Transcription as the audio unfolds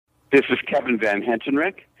This is Kevin Van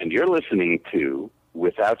Hentenryck, and you're listening to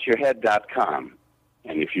WithoutYourHead.com.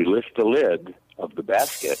 And if you lift the lid of the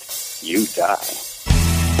basket, you die.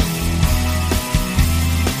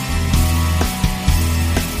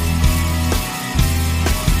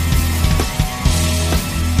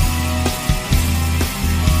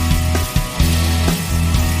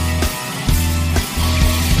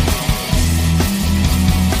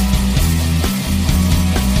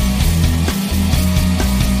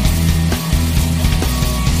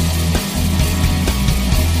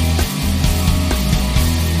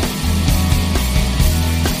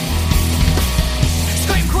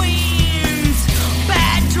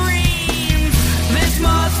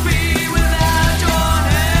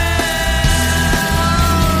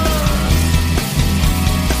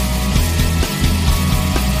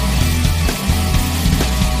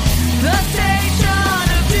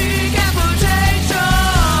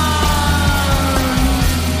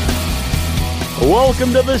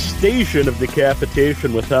 Welcome to the station of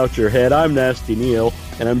decapitation without your head. I'm Nasty Neil,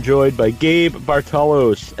 and I'm joined by Gabe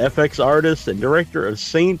Bartalos, FX artist and director of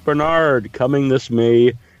St. Bernard, coming this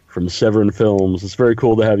May from Severin Films. It's very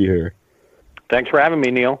cool to have you here. Thanks for having me,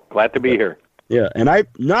 Neil. Glad to be here. Yeah, and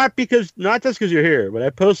not just because you're here, but I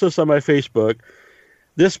post this on my Facebook.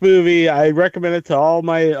 This movie, I recommend it to all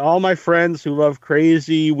my friends who love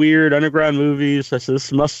crazy, weird underground movies. I said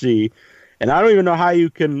this must see. And I don't even know how you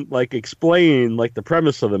can explain the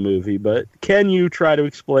premise of the movie, but can you try to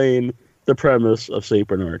explain the premise of St.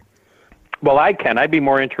 Bernard? Well, I can. I'd be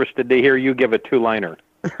more interested to hear you give a two-liner.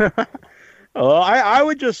 I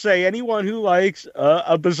would just say anyone who likes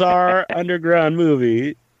a bizarre underground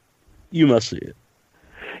movie, you must see it.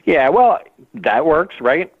 Yeah, well, that works,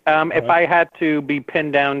 right? If I had to be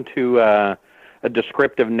pinned down to a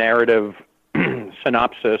descriptive narrative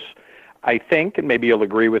synopsis, I think, and maybe you'll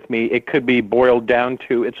agree with me, it could be boiled down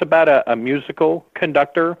to, it's about a musical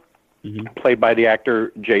conductor, played by the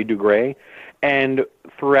actor Jay Dugray, and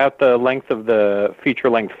throughout the length of the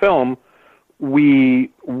feature-length film,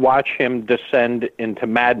 we watch him descend into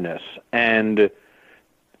madness. And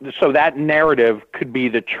so that narrative could be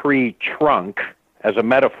the tree trunk as a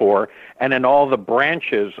metaphor, and then all the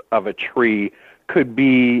branches of a tree could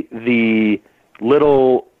be the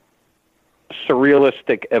little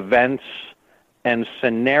surrealistic events and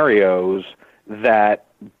scenarios that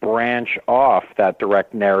branch off that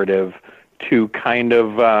direct narrative to kind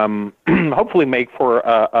of hopefully make for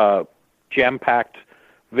a jam-packed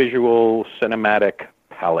visual cinematic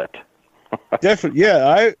palette. Definitely,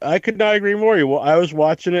 yeah, I could not agree more. I was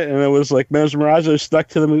watching it and it was like mesmerized. I was stuck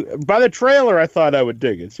to the movie. By the trailer, I thought I would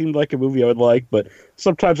dig it. It seemed like a movie I would like, but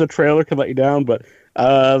sometimes a trailer can let you down. But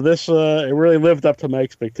this it really lived up to my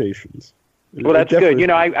expectations. Well, that's good. You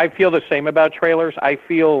know, I feel the same about trailers. I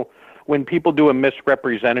feel when people do a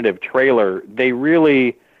misrepresentative trailer, they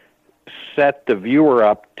really set the viewer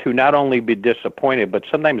up to not only be disappointed, but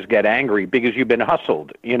sometimes get angry because you've been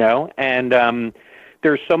hustled, you know? And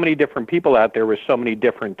there's so many different people out there with so many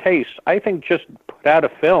different tastes. I think just put out a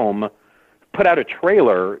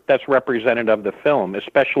trailer that's representative of the film,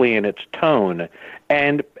 especially in its tone,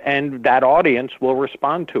 and that audience will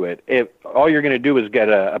respond to it. If all you're going to do is get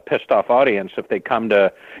a pissed off audience if they come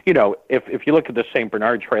to, you know, if you look at the St.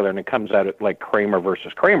 Bernard trailer and it comes out like Kramer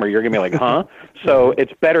versus Kramer, you're going to be like, huh? So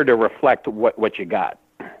it's better to reflect what you got.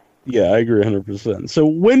 Yeah, I agree 100%. So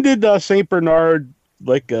when did St. Bernard,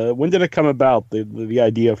 when did it come about, the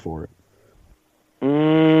idea for it?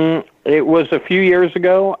 It was a few years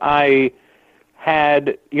ago. I've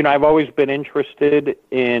always been interested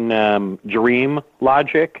in dream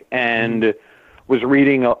logic and was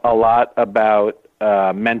reading a lot about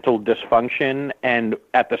mental dysfunction. And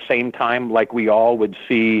at the same time, like we all would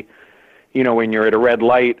see, you know, when you're at a red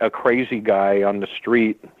light, a crazy guy on the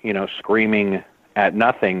street, you know, screaming at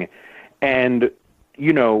nothing. And,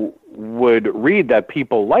 you know, would read that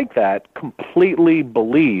people like that completely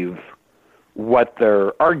believe what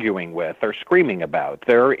they're arguing with or screaming about.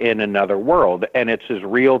 They're in another world, and it's as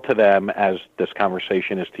real to them as this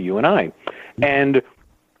conversation is to you and I. And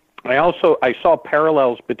I saw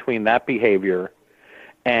parallels between that behavior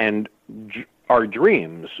and our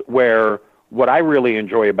dreams, where what I really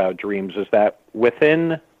enjoy about dreams is that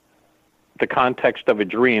within the context of a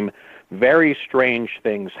dream, very strange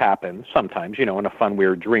things happen sometimes, you know, in a fun,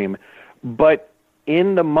 weird dream. But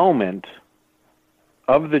in the moment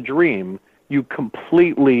of the dream, you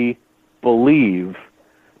completely believe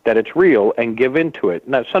that it's real and give into it.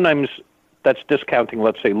 Now, sometimes that's discounting,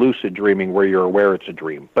 let's say, lucid dreaming, where you're aware it's a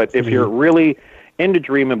dream. But if you're really into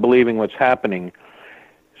dream and believing what's happening,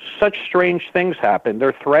 such strange things happen.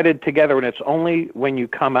 They're threaded together, and it's only when you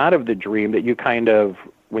come out of the dream that you kind of,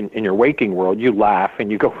 when in your waking world, you laugh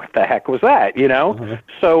and you go, what the heck was that, you know? Uh-huh.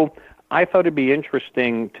 So I thought it'd be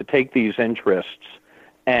interesting to take these interests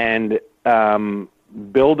and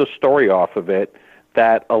build a story off of it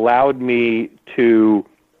that allowed me to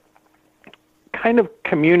kind of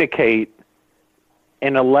communicate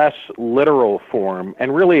in a less literal form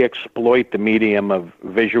and really exploit the medium of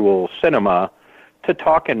visual cinema to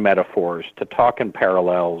talk in metaphors, to talk in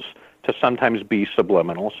parallels, to sometimes be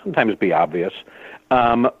subliminal, sometimes be obvious,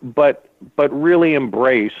 but really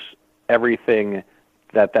embrace everything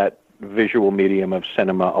that visual medium of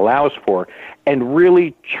cinema allows for, and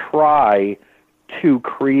really try to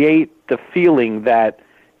create the feeling that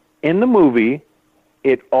in the movie,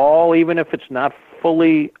 it all, even if it's not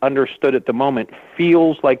fully understood at the moment,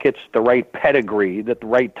 feels like it's the right pedigree, that the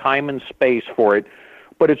right time and space for it.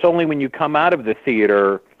 But it's only when you come out of the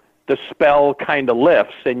theater, the spell kind of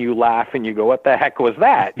lifts and you laugh and you go, what the heck was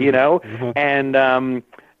that, you know? Mm-hmm. And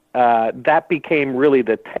that became really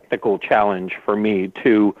the technical challenge for me,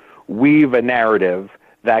 to weave a narrative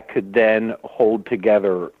that could then hold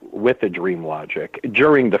together with the dream logic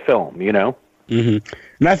during the film, you know? Mm-hmm.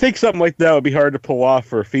 And I think something like that would be hard to pull off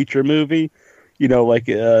for a feature movie, you know, like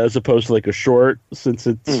as opposed to like a short, since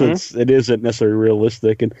it isn't necessarily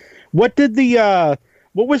realistic. And what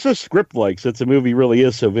was the script like, since the movie really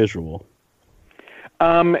is so visual?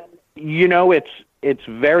 You know, it's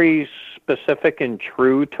very specific and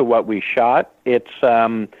true to what we shot. It's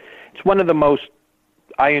one of the most,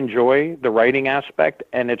 I enjoy the writing aspect,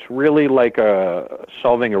 and it's really like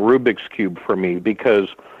solving a Rubik's Cube for me, because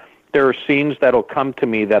there are scenes that'll come to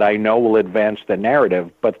me that I know will advance the narrative,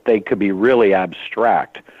 but they could be really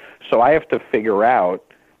abstract. So I have to figure out,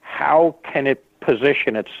 how can it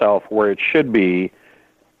position itself where it should be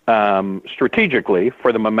strategically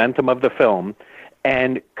for the momentum of the film,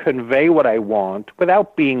 and convey what I want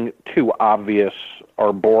without being too obvious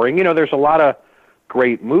or boring. You know, there's a lot of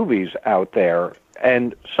great movies out there,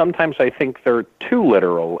 and sometimes I think they're too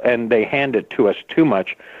literal and they hand it to us too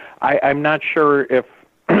much. I'm not sure if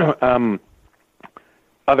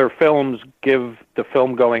other films give the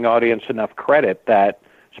film-going audience enough credit that,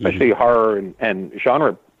 especially horror and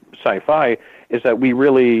genre sci-fi, is that we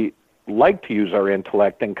really like to use our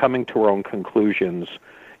intellect, and coming to our own conclusions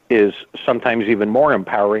is sometimes even more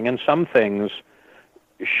empowering, and some things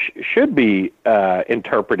should be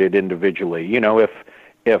interpreted individually. You know, if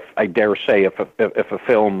I dare say, if a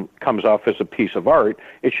film comes off as a piece of art,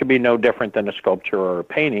 it should be no different than a sculpture or a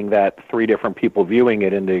painting, that three different people viewing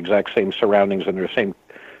it in the exact same surroundings under the same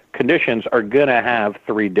conditions are going to have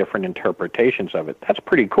three different interpretations of it. That's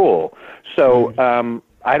pretty cool. So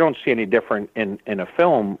I don't see any different in a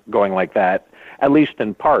film going like that, at least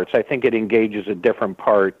in parts. I think it engages a different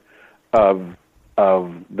part of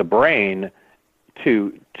the brain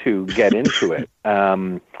to get into it.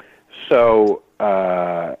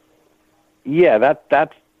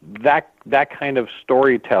 That kind of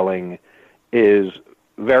storytelling is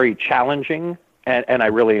very challenging, and I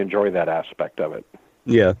really enjoy that aspect of it.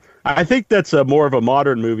 Yeah, I think that's more of a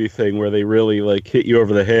modern movie thing, where they really like hit you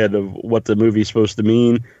over the head of what the movie's supposed to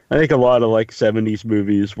mean. I think a lot of like 70s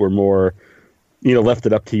movies were more, you know, left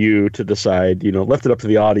it up to you to decide, you know, left it up to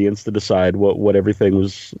the audience to decide what everything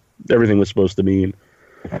was supposed to mean.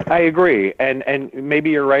 I agree, and maybe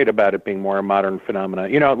you're right about it being more a modern phenomena.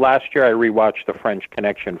 You know, last year I rewatched The French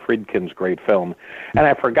Connection, Friedkin's great film, and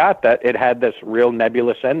I forgot that it had this real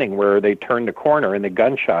nebulous ending where they turn the corner and the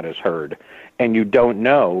gunshot is heard, and you don't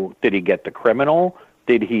know, did he get the criminal?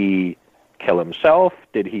 Did he kill himself?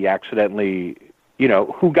 Did he accidentally, you know,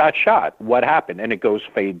 who got shot? What happened? And it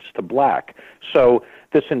fades to black. So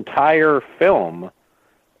this entire film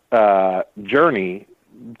journey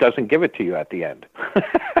doesn't give it to you at the end.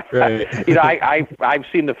 Right. You know, I've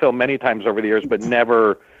seen the film many times over the years, but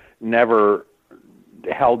never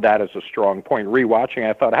held that as a strong point. Rewatching,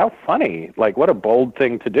 I thought, how funny! Like, what a bold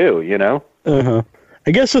thing to do, you know?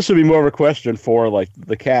 I guess this would be more of a question for like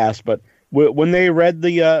the cast, but when they read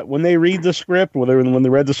the script, when they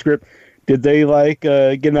read the script, did they like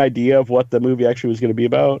get an idea of what the movie actually was going to be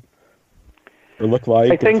about or look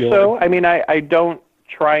like? I think so. Like? I mean, I don't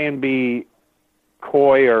try and be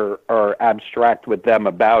coy or abstract with them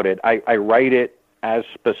about it. I write it as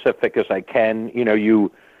specific as I can. You know,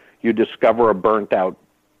 you discover a burnt out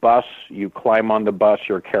bus, you climb on the bus,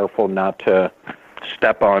 you're careful not to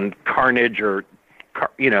step on carnage or,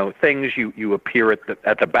 you know, things. You appear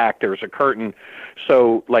at the back, there's a curtain.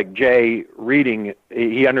 So like Jay reading,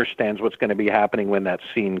 he understands what's going to be happening when that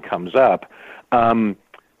scene comes up.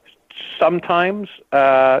 sometimes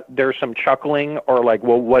there's some chuckling or like,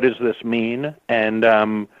 well, what does this mean?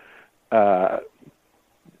 And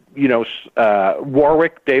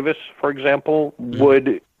Warwick Davis, for example,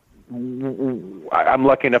 I'm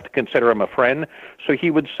lucky enough to consider him a friend. So he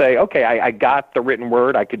would say, okay, I got the written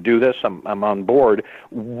word. I could do this. I'm on board.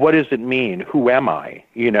 What does it mean? Who am I?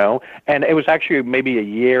 And it was actually maybe a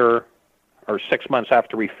year or 6 months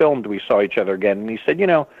after we filmed, we saw each other again. And he said,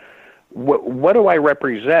 what do I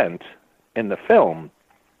represent in the film?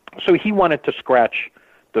 So he wanted to scratch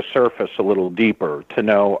the surface a little deeper to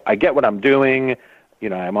know, I get what I'm doing.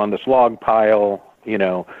 I'm on this log pile, and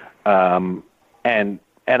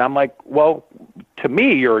I'm like, well, to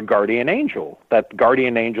me, you're a guardian angel. That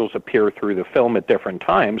guardian angels appear through the film at different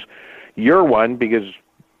times. You're one because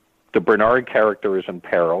the Bernard character is in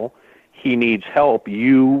peril. He needs help.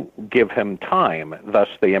 You give him time, thus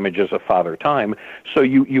the images of Father Time. So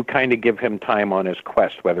you kind of give him time on his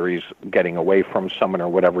quest, whether he's getting away from someone or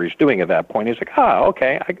whatever he's doing at that point. He's like,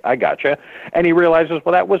 okay, I gotcha. And he realizes,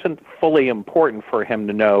 well, that wasn't fully important for him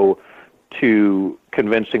to know to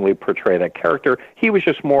convincingly portray that character. He was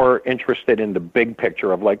just more interested in the big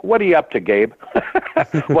picture of like, what are you up to, Gabe?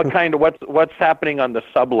 What's happening on the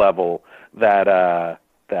sub level that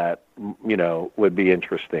would be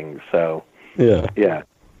interesting. So yeah.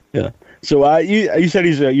 So you said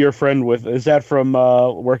he's your friend with. Is that from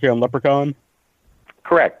working on Leprechaun?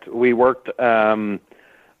 Correct. We worked on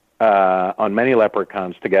many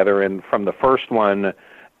Leprechauns together, and from the first one,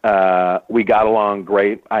 we got along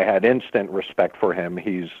great. I had instant respect for him.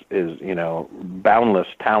 He's boundless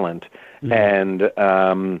talent, and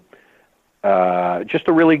just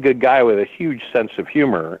a really good guy with a huge sense of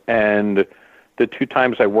humor. And the 2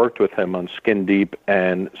 times I worked with him on Skin Deep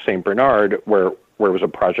and St. Bernard, where it was a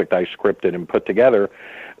project I scripted and put together,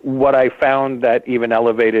 what I found that even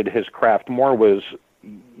elevated his craft more was,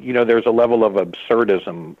 there's a level of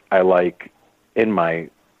absurdism I like in my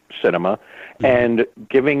cinema, and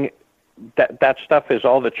giving that stuff is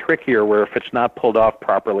all the trickier, where if it's not pulled off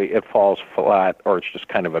properly, it falls flat or it's just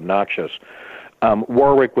kind of obnoxious.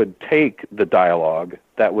 Warwick would take the dialogue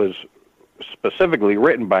that was specifically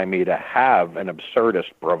written by me to have an absurdist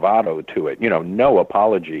bravado to it, no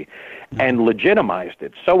apology, and legitimized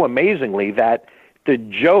it so amazingly that the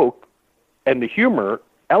joke and the humor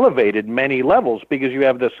elevated many levels, because you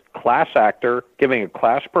have this class actor giving a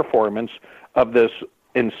class performance of this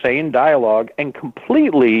insane dialogue and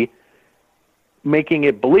completely making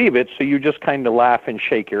it believe it, so you just kind of laugh and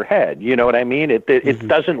shake your head. You know what I mean? It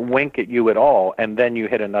doesn't wink at you at all, and then you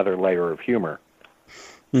hit another layer of humor.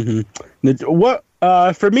 What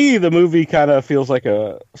for me, the movie kind of feels like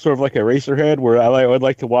a sort of like a Eraserhead, where I would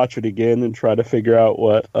like to watch it again and try to figure out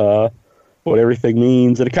what everything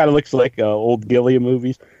means. And it kind of looks like old Gilliam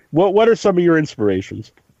movies. What are some of your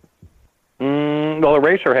inspirations? Well,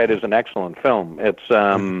 Eraserhead is an excellent film. It's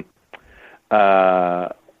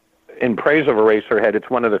in praise of Eraserhead, it's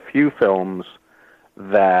one of the few films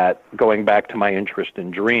that, going back to my interest in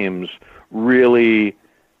dreams, really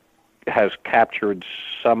has captured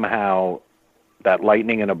somehow that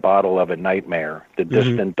lightning in a bottle of a nightmare. The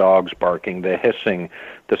distant dogs barking, the hissing,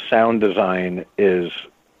 the sound design is,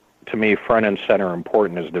 to me, front and center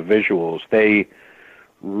important as the visuals. They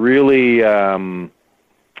really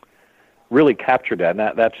really captured that,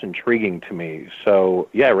 and that's intriguing to me. So,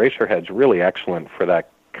 yeah, Eraserhead's really excellent for that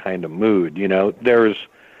kind of mood. There's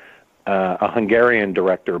a Hungarian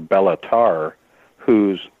director, Bela Tar,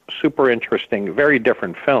 who's super interesting, very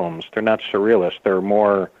different films. They're not surrealist. They're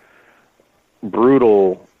more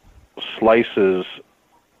brutal slices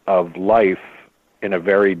of life in a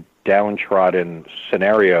very downtrodden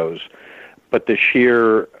scenarios. But the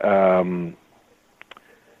sheer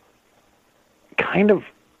kind of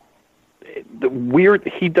the weird,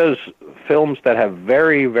 he does films that have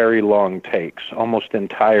very, very long takes, almost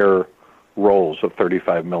entire rolls of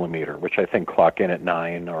 35 millimeter, which I think clock in at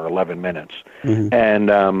 9 or 11 minutes.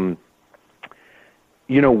 And,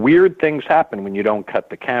 weird things happen when you don't cut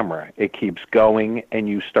the camera. It keeps going, and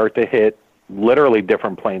you start to hit literally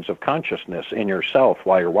different planes of consciousness in yourself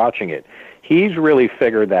while you're watching it. He's really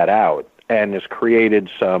figured that out and has created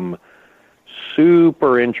some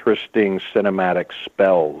super interesting cinematic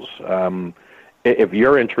spells. If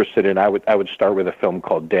you're interested in, I would start with a film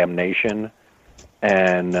called Damnation,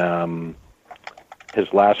 and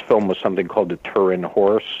his last film was something called The Turin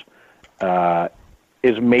Horse.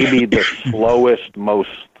 Is maybe the slowest, most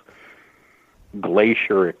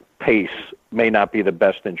glacier pace. May not be the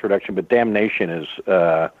best introduction, but Damnation is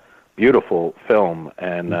a beautiful film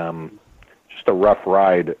and just a rough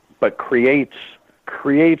ride, but creates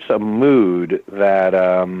a mood that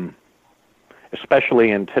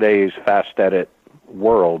especially in today's fast edit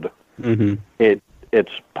world,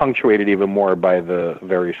 it's punctuated even more by the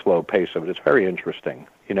very slow pace of it. It's very interesting,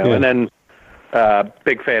 you know. And then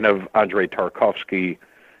big fan of Andrei Tarkovsky.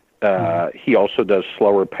 He also does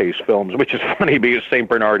slower paced films, which is funny because St.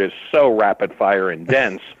 Bernard is so rapid fire and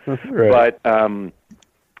dense. But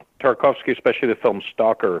Tarkovsky, especially the film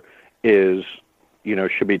Stalker, is, you know,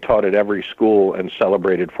 should be taught at every school and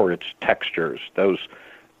celebrated for its textures. Those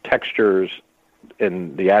textures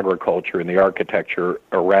in the agriculture and the architecture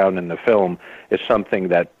around in the film is something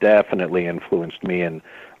that definitely influenced me and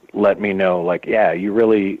let me know, like, yeah, you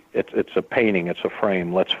really, it's a painting, it's a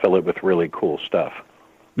frame. Let's fill it with really cool stuff.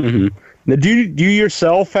 Now, do you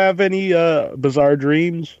yourself have any bizarre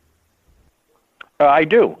dreams? I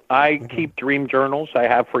do. I keep dream journals. I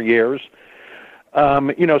have for years.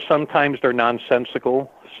 You know, sometimes they're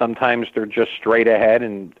nonsensical. Sometimes they're just straight ahead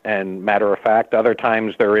and matter of fact. Other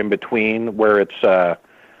times they're in between, where it's,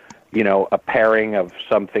 you know, a pairing of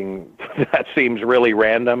something that seems really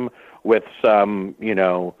random with some, you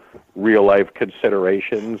know, real life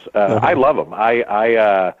considerations. I love them.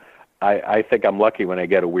 I think I'm lucky when I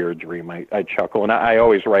get a weird dream. I chuckle, and I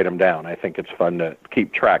always write them down. I think it's fun to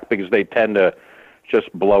keep track because they tend to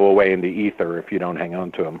just blow away in the ether if you don't hang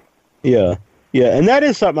on to them. Yeah, and that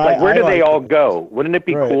is something. Like, where do they all go? Wouldn't it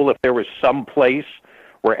be cool if there was some place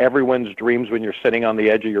where everyone's dreams, when you're sitting on the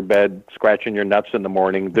edge of your bed, scratching your nuts in the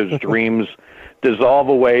morning, those dreams dissolve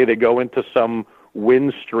away, they go into some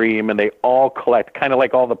wind stream, and they all collect, kind of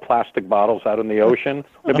like all the plastic bottles out in the ocean.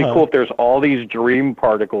 It'd be cool if there's all these dream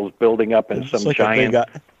particles building up in some giant... like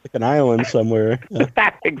an island somewhere.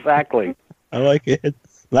 Exactly. I like it.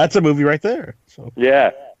 That's a movie right there. So.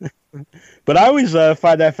 Yeah. But I always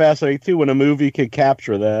find that fascinating, too, when a movie can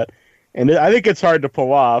capture that. And I think it's hard to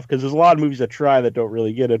pull off, because there's a lot of movies that try that don't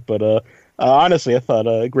really get it. But honestly, I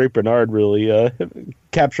thought Great Bernard really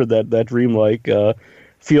captured that dreamlike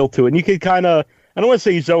feel to it. And you can kind of, I don't want to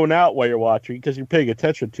say you zone out while you're watching, because you're paying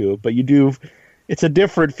attention to it, but you do, it's a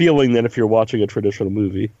different feeling than if you're watching a traditional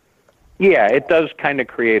movie. Yeah, it does kind of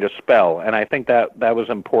create a spell. And I think that was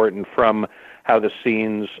important from how the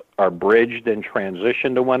scenes are bridged and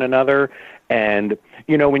transition to one another. And,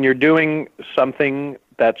 you know, when you're doing something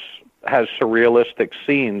that has surrealistic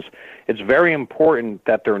scenes, it's very important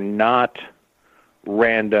that they're not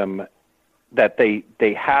random, that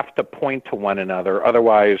they have to point to one another.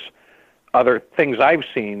 Otherwise, other things I've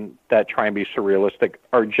seen that try and be surrealistic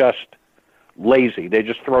are just lazy. They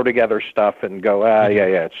just throw together stuff and go, yeah,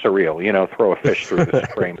 it's surreal, you know, throw a fish through the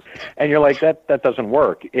frame. And you're like, that doesn't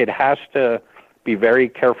work. It has to be very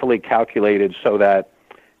carefully calculated so that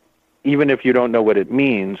even if you don't know what it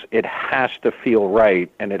means, it has to feel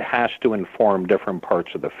right, and it has to inform different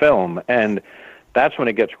parts of the film. And that's when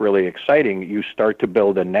it gets really exciting. You start to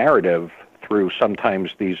build a narrative through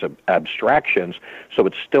sometimes these abstractions, so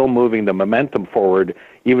it's still moving the momentum forward.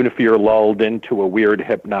 Even if you're lulled into a weird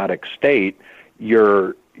hypnotic state,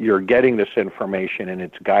 you're getting this information, and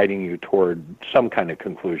it's guiding you toward some kind of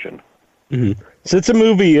conclusion. Since a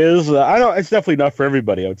movie is, it's definitely not for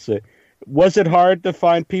everybody, I would say. Was it hard to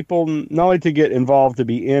find people not only to get involved to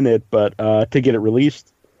be in it, but to get it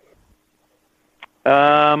released?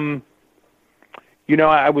 You know,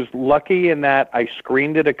 I was lucky in that I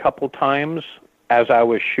screened it a couple times as I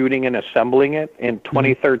was shooting and assembling it. In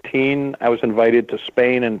 2013, I was invited to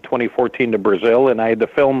Spain, in 2014 to Brazil, and I had the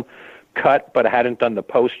film cut, but I hadn't done the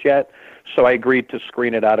post yet. So I agreed to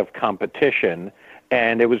screen it out of competition.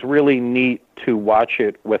 And it was really neat to watch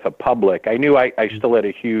it with a public. I knew I still had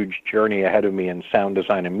a huge journey ahead of me in sound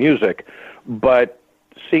design and music, but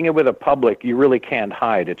seeing it with a public, you really can't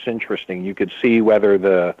hide. It's interesting. You could see whether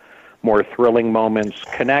the more thrilling moments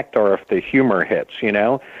connect or if the humor hits, you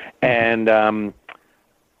know? And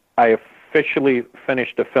I officially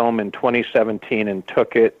finished the film in 2017 and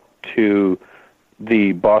took it to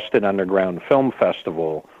the Boston Underground Film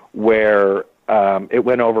Festival, where it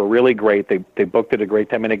went over really great. They booked it a great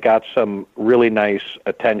time, and it got some really nice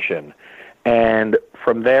attention. And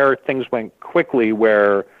from there, things went quickly,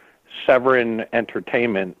 where Severin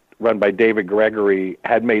Entertainment, run by David Gregory,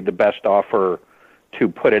 had made the best offer to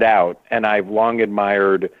put it out. And I've long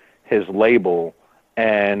admired his label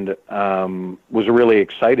and was really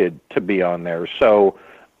excited to be on there. So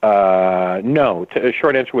no, a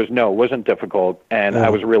short answer was no, it wasn't difficult. And I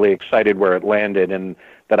was really excited where it landed, and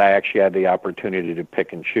that I actually had the opportunity to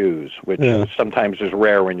pick and choose, which sometimes is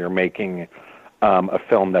rare when you're making a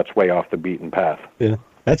film that's way off the beaten path. Yeah,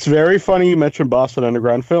 that's very funny you mentioned Boston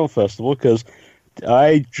Underground Film Festival, because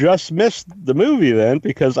I just missed the movie then,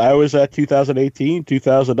 because I was at 2018,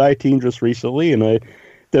 2019 just recently, and I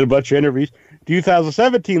did a bunch of interviews.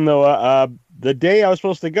 2017, though, the day I was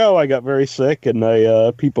supposed to go, I got very sick, and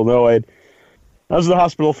people know I was in the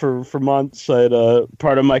hospital for months. I had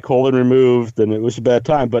part of my colon removed, and it was a bad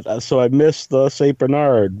time. But so I missed the Saint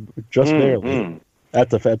Bernard just barely. At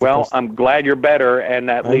the well, festival. I'm glad you're better, and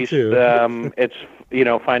at least too. it's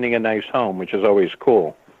finding a nice home, which is always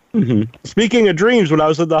cool. Mm-hmm. Speaking of dreams, when I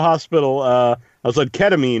was in the hospital, I was on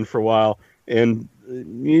ketamine for a while, and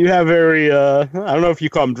you have very I don't know if you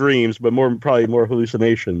call them dreams, but probably more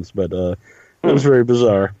hallucinations. But it was very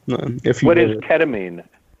bizarre. What is ketamine?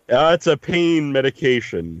 It's a pain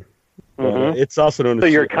medication. It's also known as. So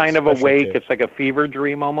you're kind of awake. It's like a fever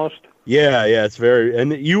dream almost. Yeah, it's very,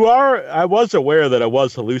 and I was aware that I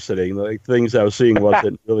was hallucinating, like things I was seeing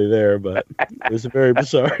wasn't really there, but it was a very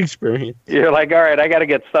bizarre experience. You're like, all right, I got to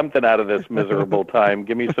get something out of this miserable time.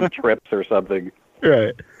 Give me some trips or something.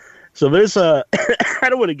 Right. So there's I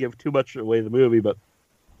don't want to give too much away the movie, but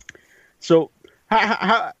so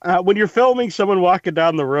how when you're filming someone walking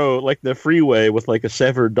down the road, like the freeway with like a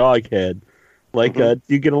severed dog head, like do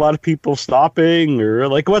you get a lot of people stopping, or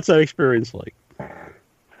like what's that experience like?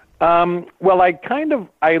 Well,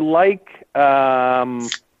 I like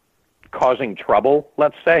causing trouble,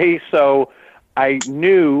 let's say. So I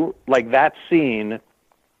knew, like that scene,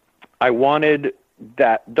 I wanted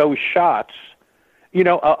those shots.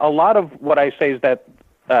 A lot of what I say is that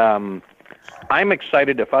I'm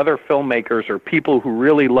excited if other filmmakers or people who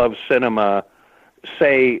really love cinema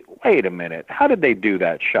say, wait a minute, how did they do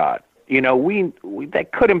that shot? That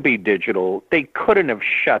couldn't be digital. They couldn't have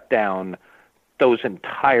shut down those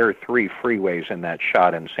entire 3 freeways in that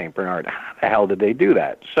shot in St. Bernard. How the hell did they do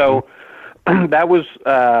that? So that was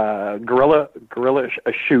guerrilla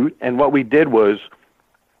a shoot, and what we did was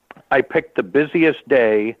I picked the busiest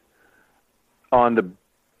day on the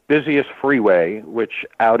busiest freeway, which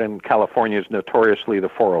out in California is notoriously the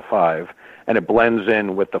 405, and it blends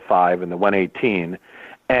in with the 5 and the 118,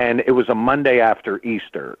 and it was a Monday after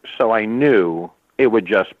Easter, so I knew it would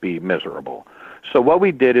just be miserable. So what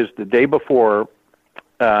we did is the day before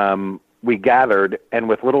we gathered, and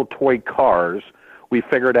with little toy cars, we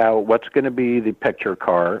figured out what's going to be the picture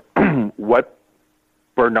car, what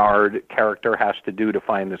Bernard character has to do to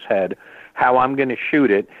find this head, how I'm going to shoot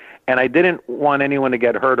it. And I didn't want anyone to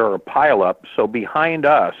get hurt or a pileup, so behind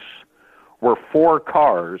us were 4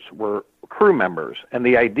 cars, were crew members. And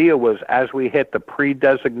the idea was as we hit the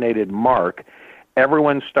pre-designated mark,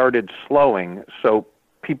 everyone started slowing, so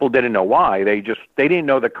people didn't know why. They didn't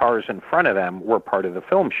know the cars in front of them were part of the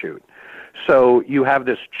film shoot. So you have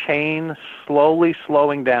this chain slowly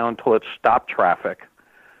slowing down till it stopped traffic.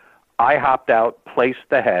 I hopped out, placed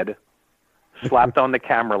the head, slapped on the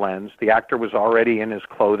camera lens. The actor was already in his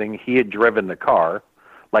clothing. He had driven the car,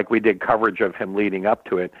 like we did coverage of him leading up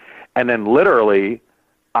to it. And then literally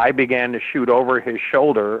I began to shoot over his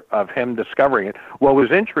shoulder of him discovering it. What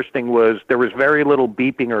was interesting was there was very little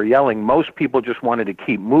beeping or yelling. Most people just wanted to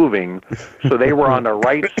keep moving, so they were on the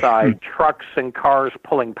right side, trucks and cars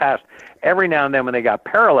pulling past. Every now and then when they got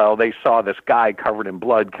parallel, they saw this guy covered in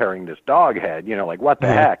blood carrying this dog head, like, what the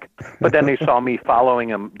heck? But then they saw me following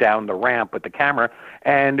him down the ramp with the camera,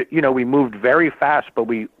 and, we moved very fast, but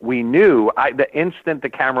we knew, the instant the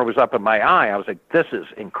camera was up in my eye, I was like, this is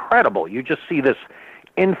incredible. You just see this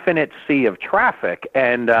infinite sea of traffic,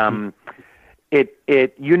 and it's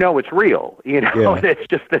real, and it's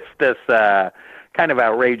just this kind of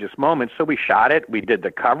outrageous moment. So we shot it, we did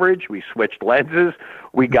the coverage, we switched lenses,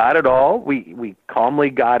 we got it all, we calmly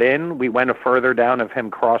got in, we went further down of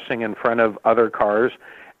him crossing in front of other cars,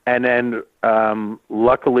 and then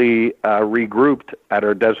luckily regrouped at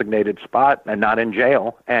our designated spot and not in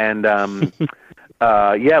jail, and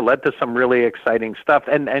led to some really exciting stuff.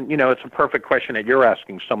 And it's a perfect question that you're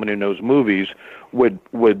asking. Someone who knows movies would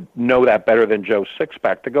know that better than Joe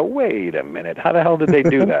Sixpack to go, wait a minute, how the hell did they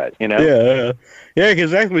do that? Yeah,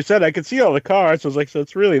 because as we said, I could see all the cars. I was like, so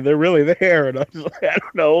they're really there. And I was like, I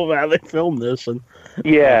don't know how they filmed this. And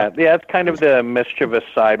it's kind of the mischievous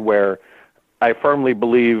side where I firmly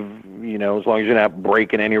believe, as long as you're not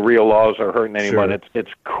breaking any real laws or hurting anyone,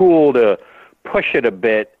 it's cool to push it a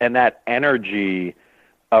bit, and that energy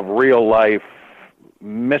of real life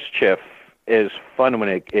mischief is fun when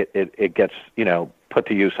it gets put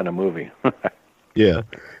to use in a movie. Yeah.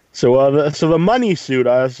 So the money suit,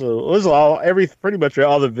 it was pretty much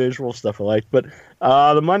all the visual stuff I liked, but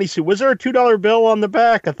the money suit, was there a $2 bill on the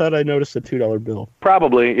back? I thought I noticed a $2 bill.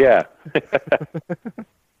 Probably, yeah.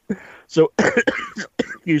 So,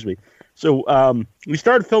 excuse me. So we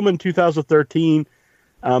started filming in 2013.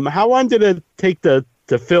 How long did it take to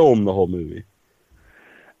film the whole movie?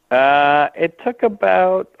 It took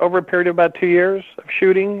over a period of about 2 years of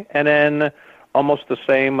shooting, and then almost the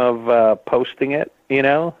same of posting it, you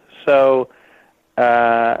know? So,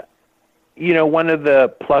 you know, one of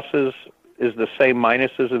the pluses is the same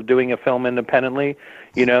minuses of doing a film independently.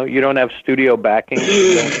 You know, you don't have studio backing.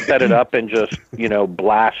 You don't set it up and just, you know,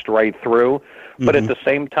 blast right through. But at the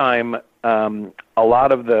same time, a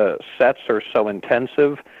lot of the sets are so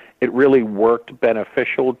intensive, it really worked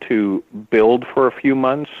beneficial to build for a few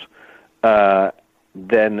months,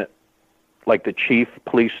 then like the chief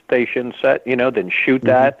police station set, you know, then shoot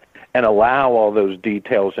that and allow all those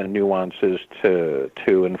details and nuances to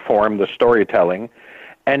inform the storytelling,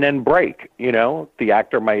 and then break, you know. The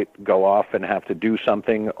actor might go off and have to do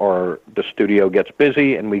something, or the studio gets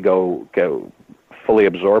busy and we go fully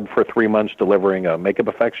absorbed for 3 months delivering a makeup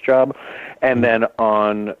effects job. And then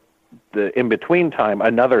on the in-between time,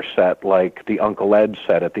 another set like the Uncle Ed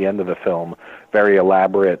set at the end of the film, very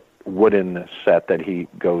elaborate wooden set that he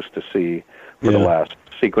goes to see for the last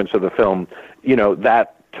sequence of the film, you know,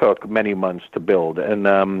 that took many months to build.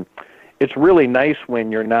 And it's really nice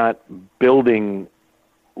when you're not building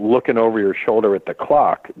looking over your shoulder at the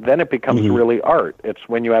clock. Then it becomes really art. It's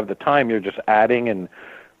when you have the time, you're just adding and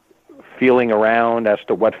feeling around as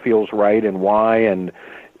to what feels right and why. And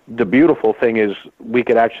the beautiful thing is we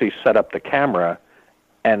could actually set up the camera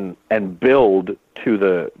and build to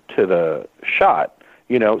the shot,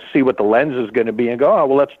 you know, see what the lens is going to be and go, oh,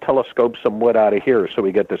 well, let's telescope some wood out of here so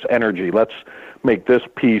we get this energy. Let's make this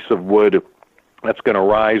piece of wood that's going to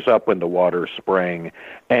rise up when the water's spraying.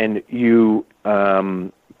 And you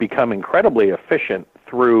become incredibly efficient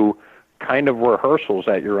through kind of rehearsals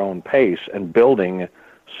at your own pace and building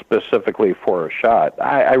specifically for a shot.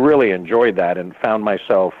 I really enjoyed that and found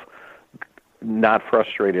myself not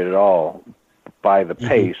frustrated at all by the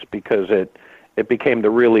pace, because it became the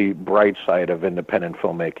really bright side of independent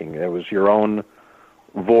filmmaking. It was your own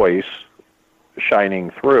voice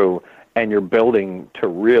shining through, and you're building to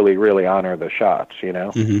really, really honor the shots, you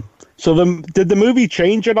know? So did the movie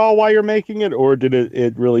change at all while you're making it, or did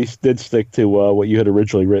it really did stick to what you had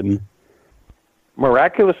originally written?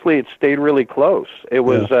 Miraculously, it stayed really close. It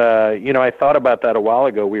was, you know, I thought about that a while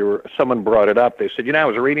ago. Someone brought it up. They said, you know, I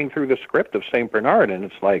was reading through the script of St. Bernard, and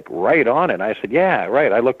it's like right on it. I said, yeah,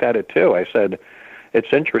 right. I looked at it too. I said,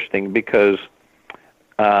 it's interesting because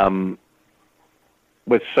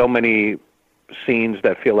with so many scenes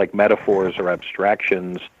that feel like metaphors or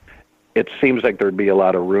abstractions, it seems like there'd be a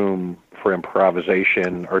lot of room for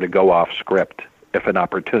improvisation or to go off script if an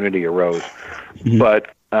opportunity arose.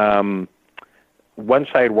 But once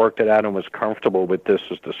I had worked it out and was comfortable with this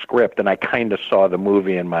as the script, and I kind of saw the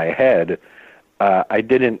movie in my head, I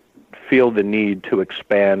didn't feel the need to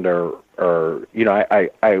expand or you know,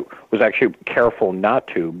 I was actually careful not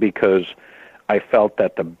to, because I felt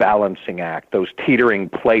that the balancing act, those teetering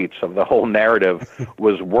plates of the whole narrative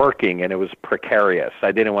was working, and it was precarious.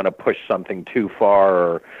 I didn't want to push something too far,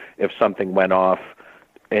 or if something went off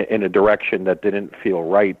in a direction that didn't feel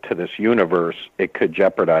right to this universe, it could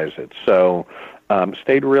jeopardize it. So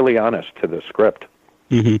stayed really honest to the script.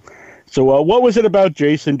 So what was it about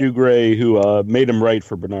Jason Dugray who made him write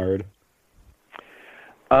for Bernard?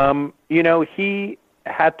 You know, he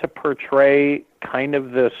had to portray kind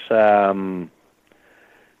of this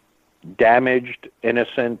damaged,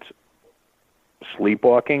 innocent,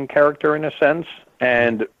 sleepwalking character in a sense.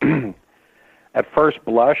 And at first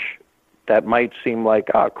blush, that might seem like,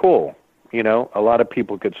 cool. You know, a lot of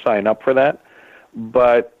people could sign up for that.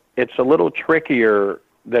 But it's a little trickier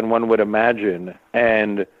than one would imagine.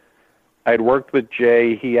 And I'd worked with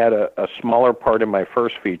Jay. He had a smaller part in my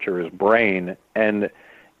first feature, his brain. And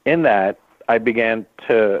in that, I began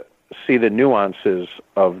to see the nuances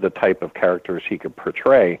of the type of characters he could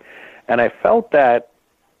portray. And I felt that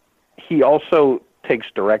he also takes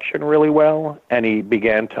direction really well, and he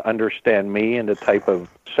began to understand me and the type of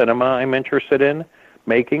cinema I'm interested in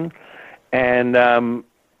making. And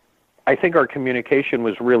I think our communication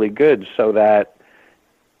was really good, so that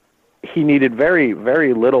he needed very,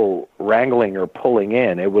 very little wrangling or pulling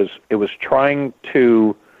in. It was trying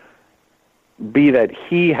to be that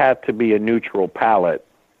he had to be a neutral palette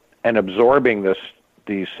and absorbing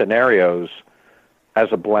these scenarios as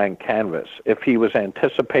a blank canvas. If he was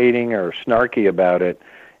anticipating or snarky about it,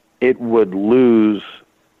 it would lose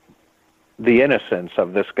the innocence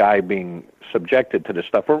of this guy being subjected to this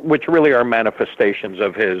stuff, which really are manifestations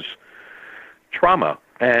of his trauma.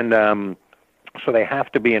 And so they have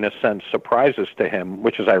to be, in a sense, surprises to him,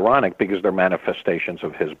 which is ironic because they're manifestations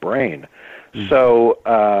of his brain. So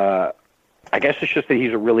I guess it's just that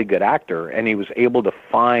he's a really good actor, and he was able to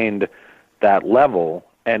find that level,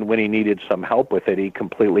 and when he needed some help with it, he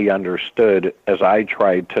completely understood as I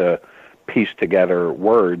tried to piece together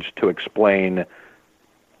words to explain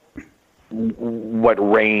what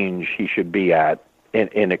range he should be at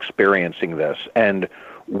in experiencing this. And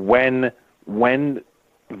when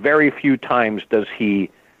very few times is he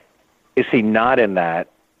not in that,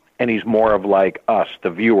 and he's more of like us, the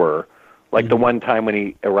viewer. Like the one time when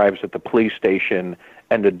he arrives at the police station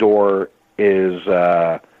and the door is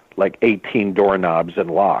like 18 doorknobs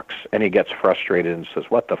and locks, and he gets frustrated and says,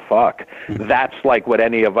 "What the fuck?" That's like what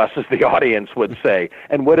any of us as the audience would say,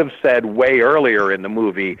 and would have said way earlier in the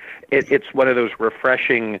movie. It's one of those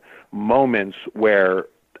refreshing moments where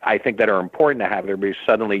I think that are important to have there, because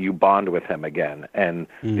suddenly you bond with him again, and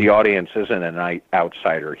the audience isn't an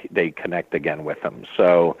outsider. They connect again with him.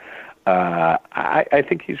 So I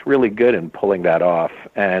think he's really good in pulling that off,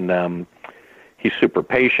 and he's super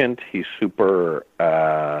patient. He's super.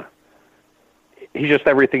 He's just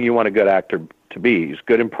everything you want a good actor to be. He's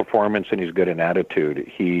good in performance and he's good in attitude.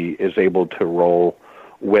 He is able to roll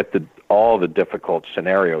with all the difficult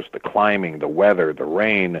scenarios: the climbing, the weather, the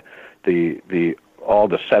rain, all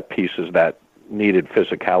the set pieces that needed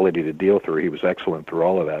physicality to deal through. He was excellent through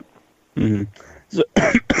all of that. Mm-hmm. So,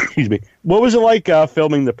 excuse me. What was it like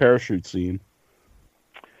filming the parachute scene?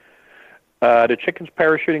 The chickens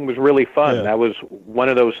parachuting was really fun. Yeah. That was one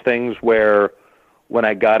of those things where when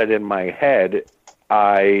I got it in my head,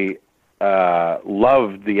 I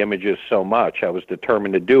loved the images so much. I was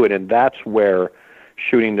determined to do it, and that's where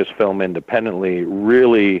shooting this film independently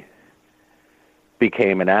really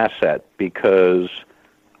became an asset, because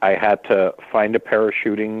I had to find a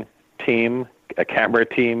parachuting team, a camera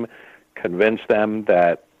team, convince them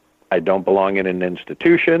that I don't belong in an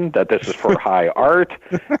institution, that this is for high art,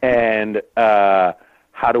 and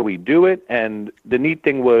how do we do it? And the neat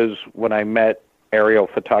thing was, when I met aerial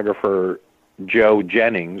photographer Joe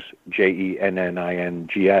Jennings, Jennings,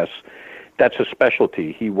 that's his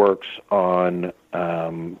specialty. He works on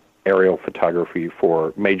aerial photography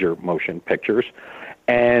for major motion pictures.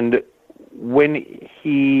 And when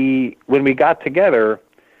we got together,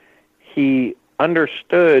 he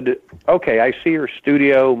understood, okay, I see your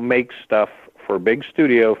studio makes stuff for big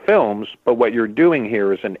studio films, but what you're doing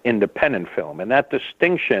here is an independent film. And that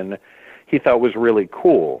distinction he thought was really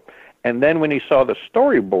cool. And then when he saw the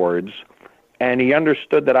storyboards and he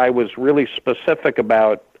understood that I was really specific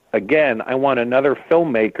about, again, I want another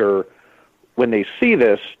filmmaker, when they see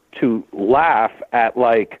this, to laugh at,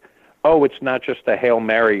 like, oh, it's not just a Hail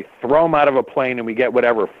Mary, throw them out of a plane and we get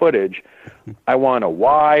whatever footage. I want a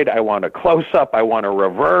wide, I want a close-up, I want a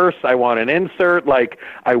reverse, I want an insert. Like,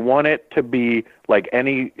 I want it to be like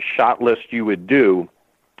any shot list you would do,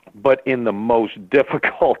 but in the most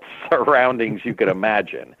difficult surroundings you could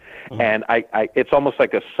imagine. And it's almost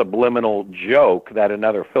like a subliminal joke that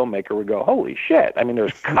another filmmaker would go, holy shit, I mean,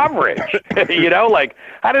 there's coverage. You know, like,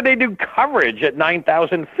 how did they do coverage at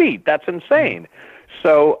 9,000 feet? That's insane.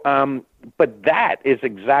 So, but that is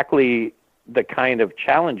exactly the kind of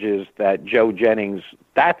challenges that Joe Jennings,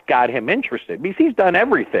 that got him interested, because he's done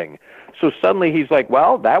everything. So suddenly he's like,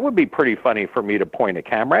 well, that would be pretty funny for me to point a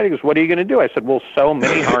camera at. He goes, what are you going to do? I said, we'll sew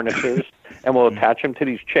mini harnesses and we'll attach them to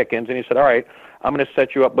these chickens. And he said, all right, I'm going to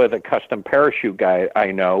set you up with a custom parachute guy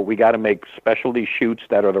I know. We got to make specialty chutes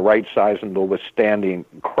that are the right size and will withstand the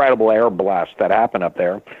incredible air blasts that happen up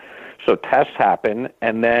there. So tests happen,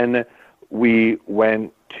 and then we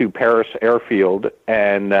went to Paris Airfield,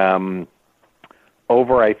 and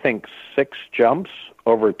over, I think, 6 jumps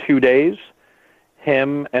over 2 days,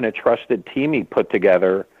 him and a trusted team he put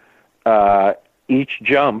together, each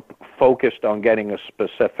jump focused on getting a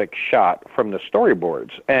specific shot from the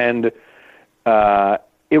storyboards. And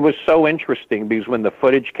it was so interesting, because when the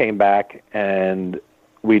footage came back and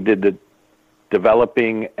we did the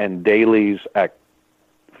developing and dailies at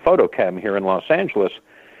Photochem here in Los Angeles,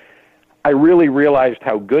 I really realized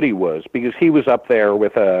how good he was, because he was up there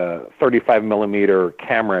with a 35 millimeter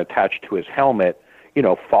camera attached to his helmet, you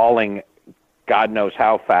know, falling God knows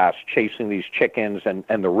how fast, chasing these chickens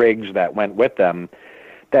and the rigs that went with them,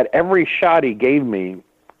 that every shot he gave me,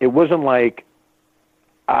 it wasn't like,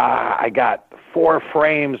 I got 4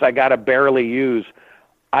 frames I got to barely use.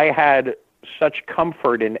 I had such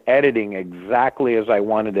comfort in editing exactly as I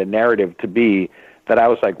wanted the narrative to be, that I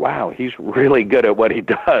was like, wow, he's really good at what he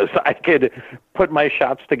does. I could put my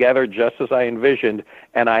shots together just as I envisioned,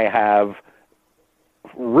 and I have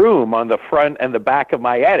room on the front and the back of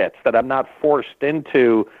my edits that I'm not forced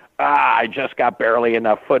into, I just got barely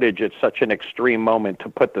enough footage. It's such an extreme moment to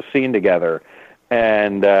put the scene together.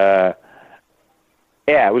 And yeah,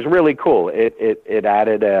 it was really cool. It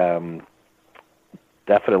added,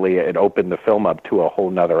 definitely it opened the film up to a whole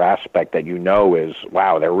nother aspect that, you know, is,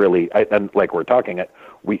 wow, they're really, and like we're talking,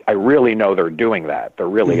 I really know they're doing that. They're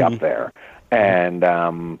really up there. And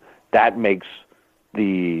that makes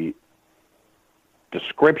the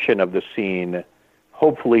description of the scene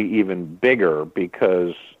hopefully even bigger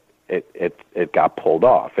because it got pulled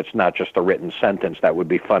off. It's not just a written sentence that would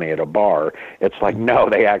be funny at a bar. It's like, no,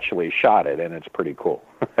 they actually shot it, and it's pretty cool.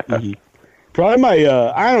 Probably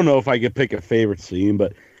my, I don't know if I could pick a favorite scene,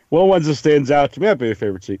 but one of the ones that stands out to me, my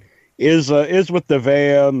favorite scene, is with the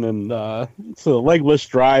van, and it's a legless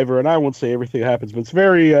driver, and I won't say everything happens, but it's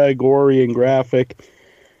very gory and graphic.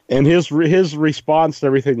 And his response to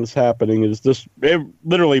everything that's happening is just, it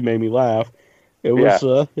literally made me laugh. It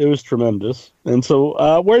was tremendous. And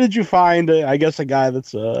so, where did you find, I guess, a guy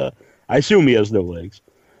that's, I assume he has no legs.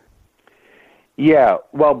 Yeah,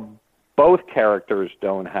 well, both characters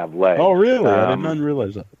don't have legs. Oh, really? I did not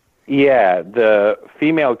realize that. Yeah, the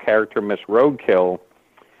female character, Miss Roadkill,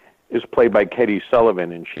 is played by Katie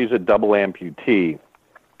Sullivan, and she's a double amputee.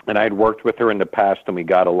 And I'd worked with her in the past, and we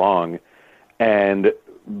got along. And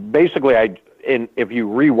basically, if you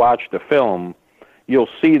rewatch the film, you'll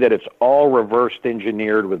see that it's all reversed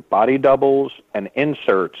engineered with body doubles and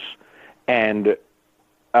inserts, and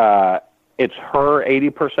it's her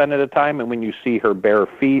 80% of the time. And when you see her bare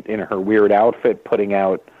feet in her weird outfit putting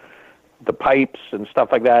out the pipes and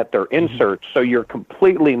stuff like that, they're inserts. So you're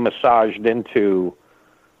completely massaged into,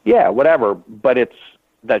 whatever, but it's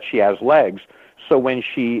that she has legs. So when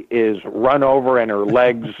she is run over and her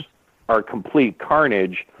legs are complete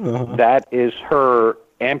carnage, that is her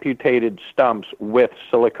amputated stumps with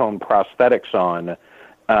silicone prosthetics on.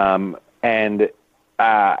 And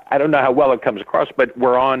I don't know how well it comes across, but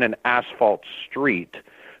we're on an asphalt street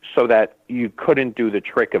so that you couldn't do the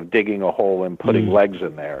trick of digging a hole and putting legs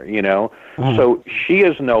in there, you know? So she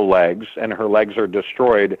has no legs, and her legs are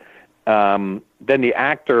destroyed. Then the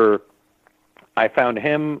actor, I found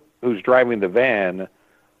him who's driving the van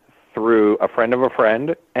through a friend of a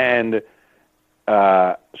friend, and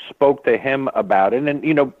spoke to him about it. And,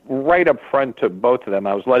 you know, right up front to both of them,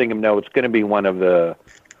 I was letting him know it's going to be one of the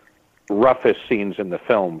roughest scenes in the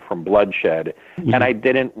film from bloodshed. And I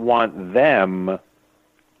didn't want them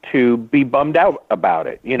to be bummed out about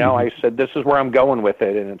it. You know, I said, this is where I'm going with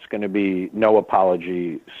it, and it's going to be no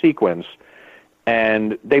apology sequence.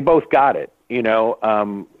 And they both got it. You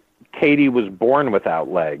know, Katie was born without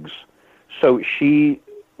legs, so she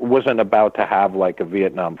wasn't about to have like a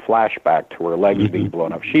Vietnam flashback to her legs being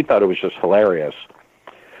blown up. She thought it was just hilarious.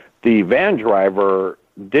 The van driver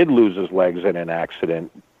did lose his legs in an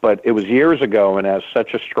accident, but it was years ago, and as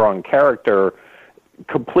such a strong character,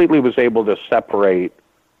 completely was able to separate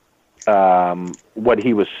what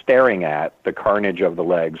he was staring at, the carnage of the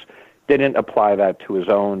legs, didn't apply that to his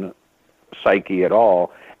own psyche at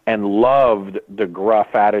all, and loved the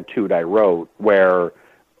gruff attitude I wrote where,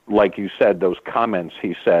 like you said, those comments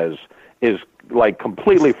he says is like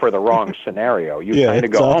completely for the wrong scenario. You kind of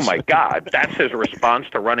go, awesome. Oh my God, that's his response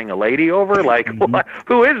to running a lady over? Like, what?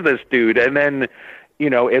 Who is this dude? And then, you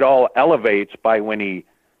know, it all elevates by when he,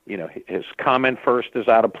 you know, his comment first is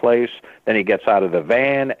out of place, then he gets out of the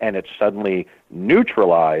van and it's suddenly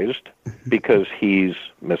neutralized because he's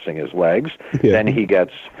missing his legs. Then he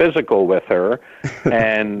gets physical with her,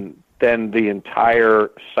 and then the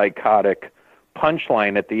entire psychotic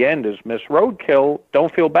punchline at the end is Miss Roadkill,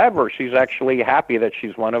 don't feel bad for her. She's actually happy that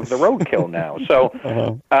she's one of the Roadkill now.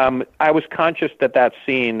 So I was conscious that that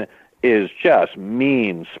scene is just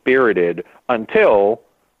mean-spirited until,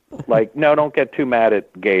 like, no, don't get too mad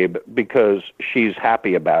at Gabe because she's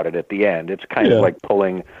happy about it at the end. It's kind of like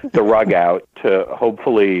pulling the rug out to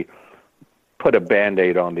hopefully put a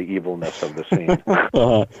Band-Aid on the evilness of the scene.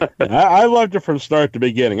 I loved it from start to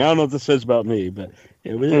beginning. I don't know what this says about me, but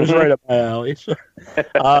it was right up my alley. So,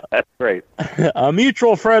 that's great. A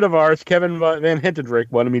mutual friend of ours, Kevin Van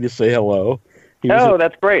Hentendrick, wanted me to say hello.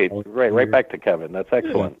 That's great. Right back to Kevin. That's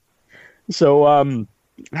excellent. Yeah. So,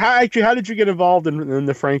 how did you get involved in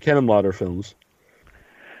the Frank Henenlotter films?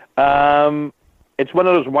 It's one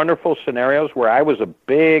of those wonderful scenarios where I was a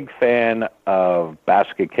big fan of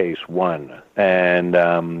Basket Case 1, and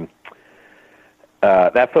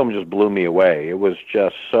that film just blew me away. It was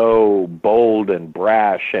just so bold and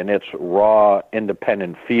brash, and its raw,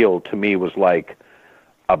 independent feel to me was like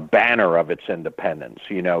a banner of its independence.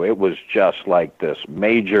 You know, it was just like this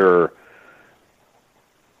major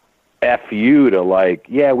F you to, like,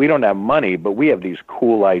 yeah, we don't have money, but we have these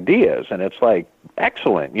cool ideas, and it's like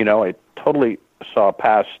excellent. You know, I totally saw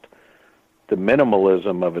past the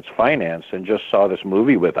minimalism of its finance and just saw this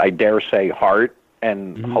movie with, I dare say, heart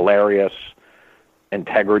and hilarious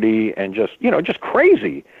integrity and just, you know, just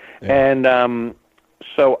crazy. And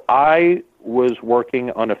so I was working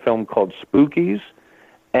on a film called Spookies,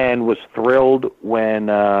 and was thrilled when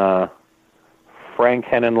Frank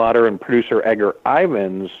Henenlotter and producer Edgar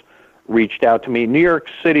Ivins reached out to me. New York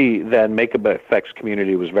City, then, makeup effects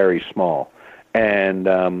community was very small, and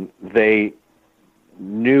they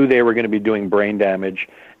knew they were going to be doing Brain Damage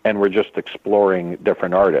and were just exploring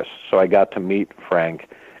different artists. So I got to meet Frank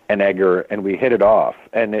and Edgar, and we hit it off.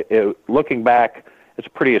 And looking back, it's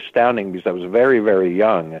pretty astounding because I was very, very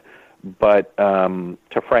young. But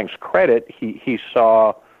to Frank's credit, he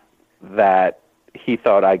saw that he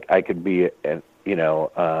thought I could be an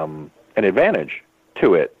advantage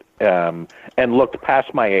to it, and looked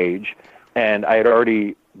past my age, and I had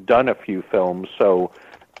already done a few films, so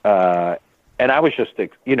and I was just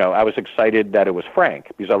I was excited that it was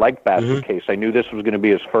Frank because I liked Basket Case. I knew this was going to be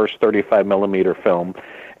his first 35 millimeter film,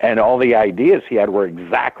 and all the ideas he had were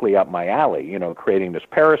exactly up my alley. Creating this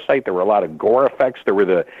parasite. There were a lot of gore effects. There were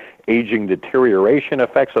the aging deterioration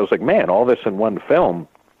effects. I was like, man, all this in one film,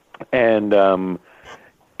 and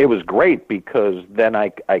it was great because then I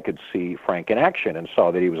could see Frank in action and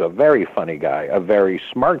saw that he was a very funny guy, a very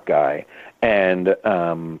smart guy, and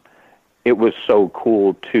it was so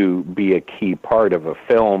cool to be a key part of a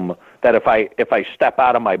film that if I step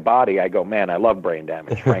out of my body, I go, man, I love Brain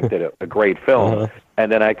Damage. Frank did a great film,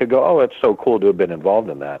 and then I could go, oh, it's so cool to have been involved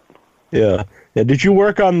in that. Yeah. Did you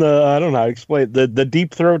work on I don't know how to explain the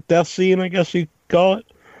deep throat death scene, I guess you call it?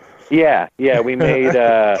 Yeah. We made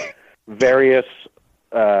various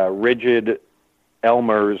rigid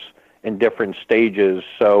Elmers in different stages.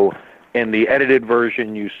 So in the edited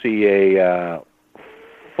version, you see a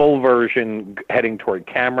full version heading toward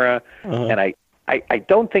camera, and I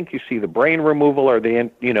don't think you see the brain removal or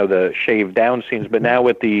the shaved down scenes, but now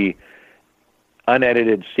with the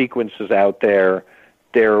unedited sequences out there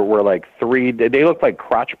were like they look like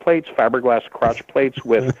crotch plates, fiberglass crotch plates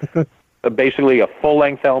with basically a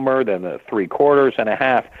full-length Elmer, then a 3/4 and a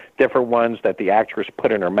half, different ones that the actress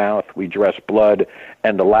put in her mouth. We dressed blood,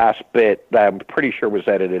 and the last bit that I'm pretty sure was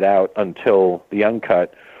edited out until the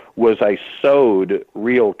uncut was I sewed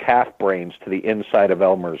real calf brains to the inside of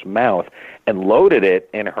Elmer's mouth and loaded it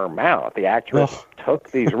in her mouth. The actress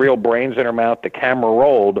took these real brains in her mouth. The camera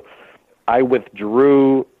rolled. I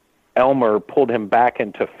withdrew Elmer, pulled him back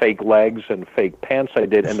into fake legs and fake pants I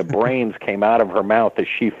did, and the brains came out of her mouth as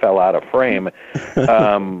she fell out of frame.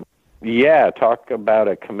 Talk about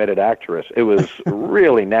a committed actress. It was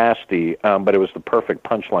really nasty, but it was the perfect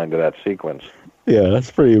punchline to that sequence. Yeah, that's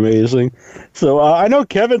pretty amazing. So I know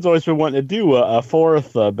Kevin's always been wanting to do a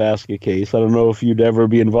fourth Basket Case. I don't know if you'd ever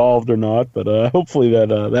be involved or not, but hopefully that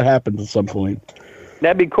happens at some point.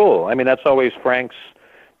 That'd be cool. I mean, that's always Frank's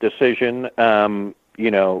decision.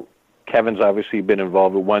 Kevin's obviously been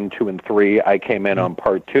involved with 1, 2, and 3. I came in on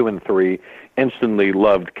part 2 and 3. Instantly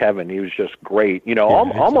loved Kevin. He was just great.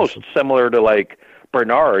 Almost awesome. Similar to like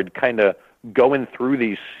Bernard, kind of going through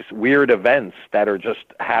these weird events that are just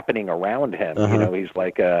happening around him. He's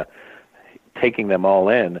like taking them all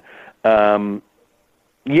in.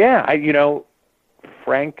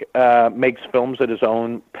 Frank makes films at his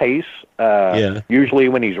own pace. Usually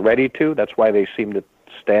when he's ready to. That's why they seem to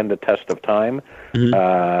stand the test of time.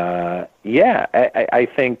 I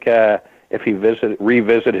think if he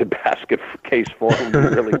revisited Basket Case 4, it would be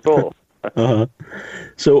really cool.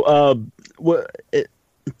 So,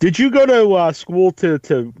 did you go to school to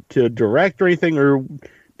direct or anything, or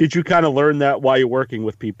did you kind of learn that while you're working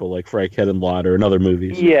with people like Frank Henenlotter and other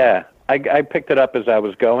movies? Yeah, I picked it up as I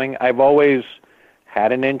was going. I've always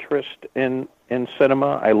had an interest in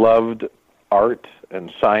cinema. I loved art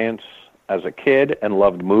and science as a kid and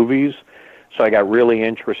loved movies, so I got really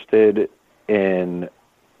interested in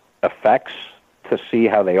effects to see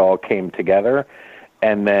how they all came together.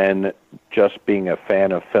 And then just being a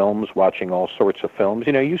fan of films, watching all sorts of films,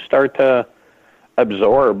 you start to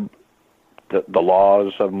absorb the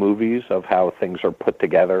laws of movies, of how things are put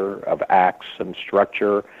together, of acts and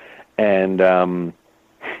structure. And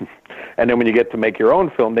and then when you get to make your own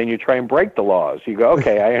film, then you try and break the laws. You go,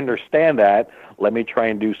 okay, I understand that. Let me try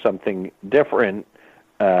and do something different.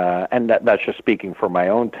 And that's just speaking for my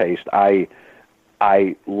own taste. I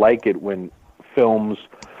like it when films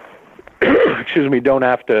don't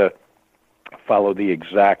have to follow the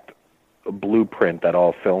exact blueprint that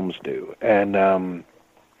all films do. And,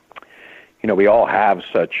 we all have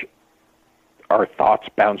our thoughts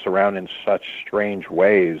bounce around in such strange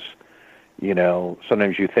ways.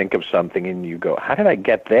 Sometimes you think of something and you go, how did I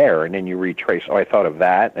get there? And then you retrace, I thought of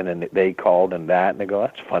that. And then they called and that, and they go,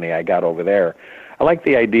 that's funny, I got over there. I like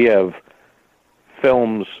the idea of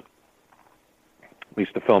films, at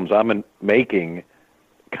least the films I'm making,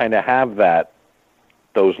 kind of have that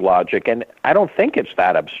those logic. And I don't think it's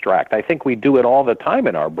that abstract. I think we do it all the time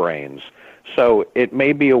in our brains. So it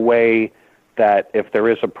may be a way that if there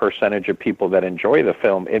is a percentage of people that enjoy the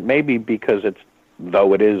film, it may be because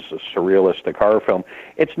though it is a surrealistic horror film,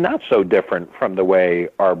 it's not so different from the way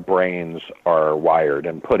our brains are wired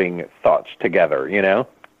and putting thoughts together, you know?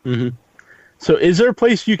 Mm-hmm. So is there a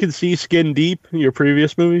place you can see Skin Deep, your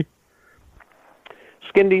previous movie?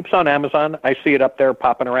 Skin Deep's on Amazon. I see it up there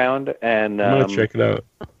popping around, and I'm gonna check it out.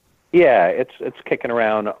 Yeah, it's kicking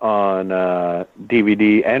around on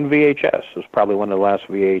DVD and VHS. It was probably one of the last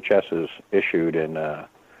VHSs issued in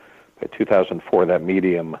 2004. That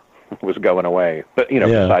medium was going away, but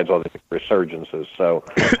besides all the resurgences. So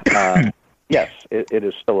yes, it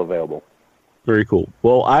is still available. Very cool.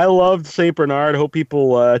 Well, I loved St. Bernard. Hope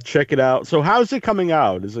people check it out. So how's it coming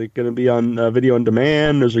out? Is it going to be on video on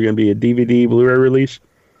demand? Is there going to be a DVD, Blu-ray release?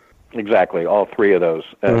 Exactly. All three of those.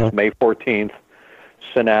 May 14th,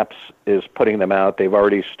 Synapse is putting them out. They've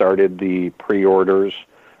already started the pre-orders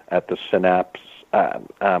at the Synapse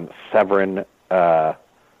Severin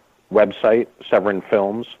website, Severin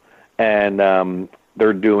Films. And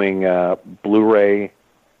they're doing Blu-ray,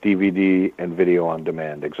 DVD, and video on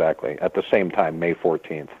demand, exactly, at the same time, May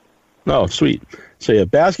 14th. Oh, sweet. So, yeah,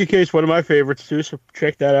 Basket Case, one of my favorites, too, so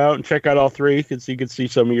check that out, and check out all three, because you can see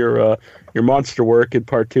some of your monster work in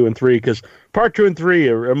Part 2 and 3, because Part 2 and 3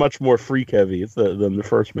 are much more freak-heavy than the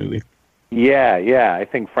first movie. Yeah, I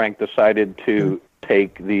think Frank decided to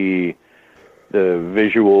take the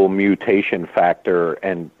visual mutation factor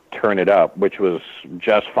and turn it up, which was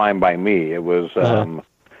just fine by me. It was...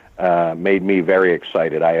 made me very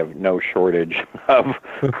excited. I have no shortage of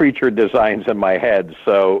creature designs in my head,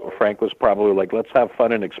 so Frank was probably like, let's have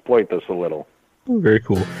fun and exploit this a little. Very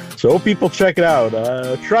cool. So hope people check it out.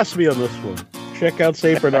 Trust me on this one. Check out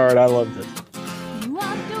St. Bernard. I loved it.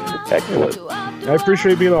 Excellent. I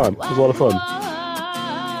appreciate being on. It was a lot of fun.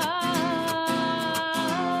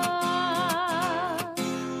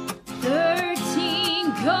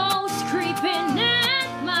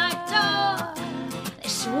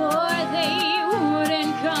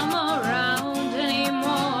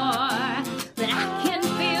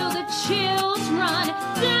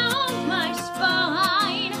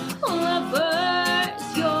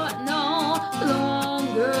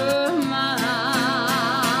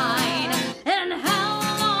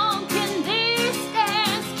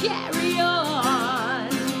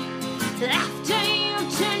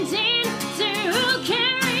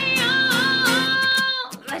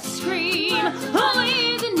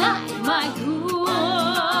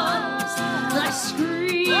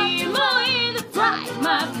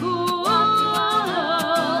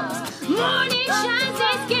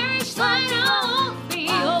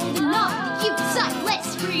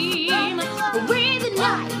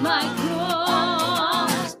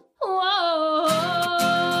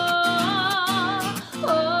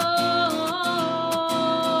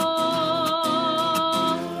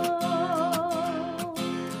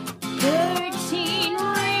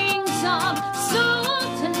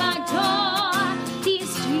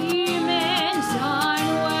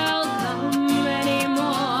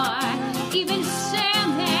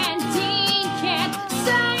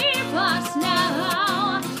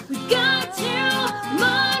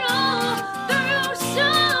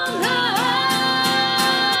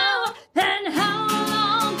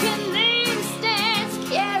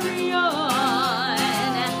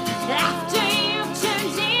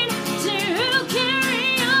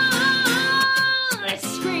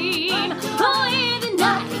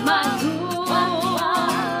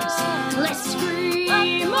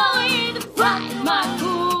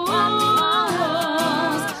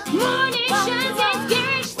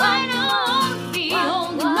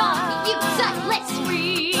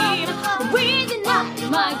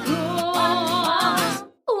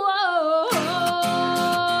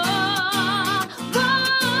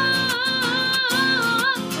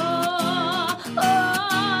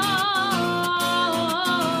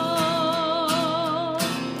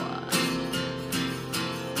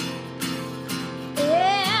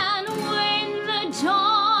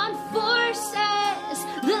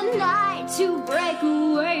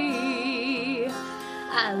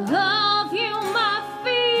 I love you, my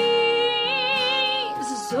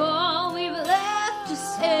face is all we've left to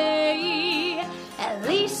say. At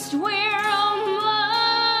least we're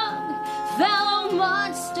among fellow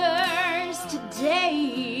monsters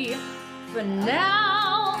today. For now.